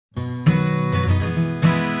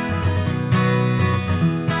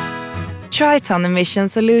Triton Emission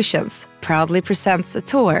Solutions proudly presents a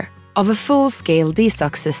tour of a full-scale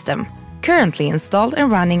DSOX system, currently installed and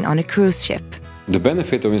running on a cruise ship. The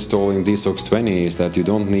benefit of installing DSOX-20 is that you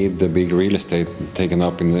don't need the big real estate taken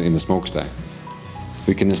up in the smokestack.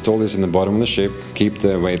 We can install this in the bottom of the ship, keep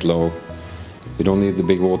the weight low. You don't need the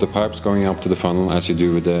big water pipes going up to the funnel as you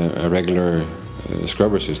do with a regular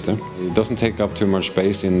scrubber system. It doesn't take up too much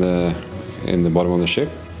space in the bottom of the ship.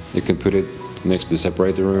 You can put it next to the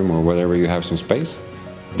separator room or wherever you have some space.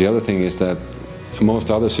 The other thing is that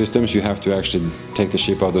most other systems you have to actually take the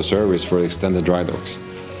ship out of service for extended dry docks.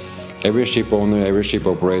 Every ship owner, every ship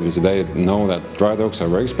operator today know that dry docks are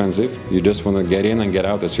very expensive. You just want to get in and get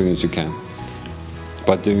out as soon as you can.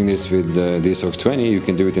 But doing this with the DSOX-20, you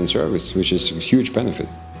can do it in service, which is a huge benefit.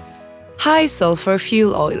 High sulfur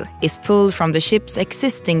fuel oil is pulled from the ship's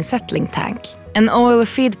existing settling tank. An oil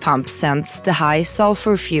feed pump sends the high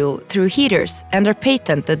sulfur fuel through heaters and our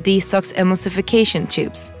patented DSOX emulsification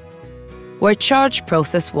tubes, where charged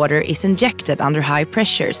process water is injected under high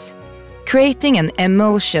pressures, creating an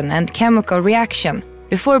emulsion and chemical reaction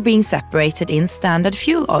before being separated in standard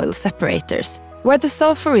fuel oil separators, where the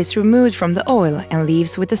sulfur is removed from the oil and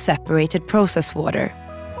leaves with the separated process water.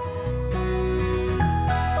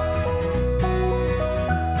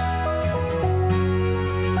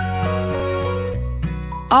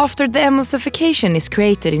 After the emulsification is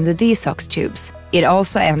created in the DSOX tubes, it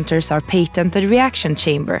also enters our patented reaction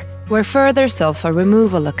chamber, where further sulfur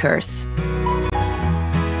removal occurs.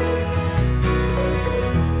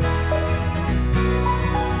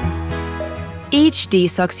 Each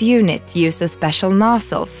DSOX unit uses special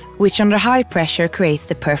nozzles, which under high pressure creates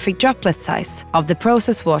the perfect droplet size of the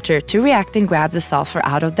process water to react and grab the sulfur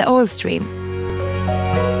out of the oil stream.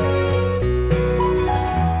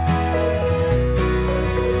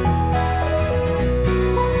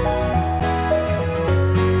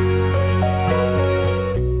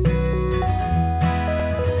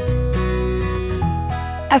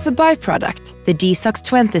 As a byproduct, the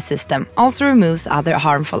DSOX-20 system also removes other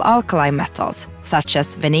harmful alkali metals, such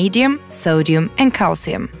as vanadium, sodium, and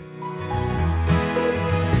calcium.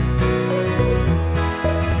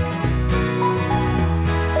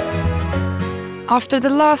 After the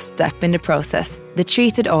last step in the process, the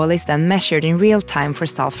treated oil is then measured in real time for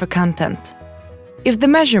sulfur content. If the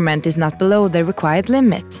measurement is not below the required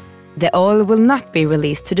limit, the oil will not be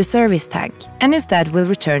released to the service tank and instead will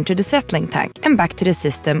return to the settling tank and back to the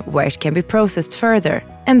system where it can be processed further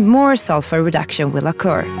and more sulfur reduction will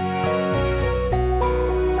occur.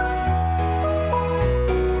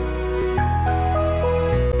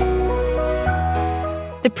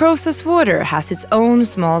 The process water has its own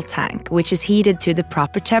small tank, which is heated to the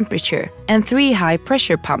proper temperature, and 3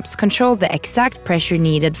 high-pressure pumps control the exact pressure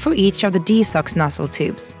needed for each of the DSOX nozzle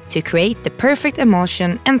tubes to create the perfect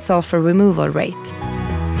emulsion and sulfur removal rate.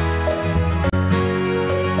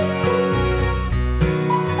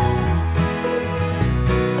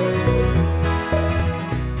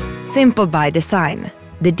 Simple by design,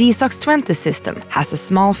 the DSOX-20 system has a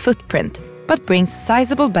small footprint but brings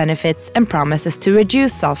sizable benefits and promises to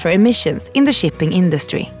reduce sulfur emissions in the shipping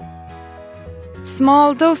industry.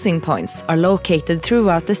 Small dosing points are located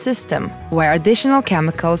throughout the system, where additional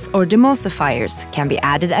chemicals or demulsifiers can be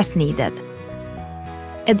added as needed.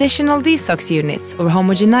 Additional DSOX units or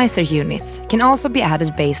homogenizer units can also be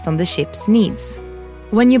added based on the ship's needs.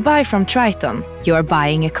 When you buy from Triton, you are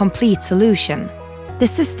buying a complete solution. The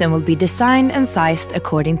system will be designed and sized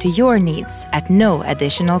according to your needs at no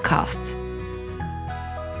additional cost.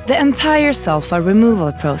 The entire sulfur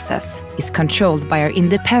removal process is controlled by our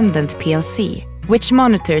independent PLC, which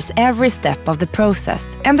monitors every step of the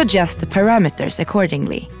process and adjusts the parameters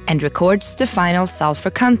accordingly, and records the final sulfur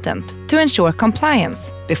content to ensure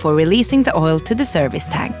compliance before releasing the oil to the service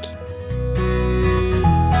tank.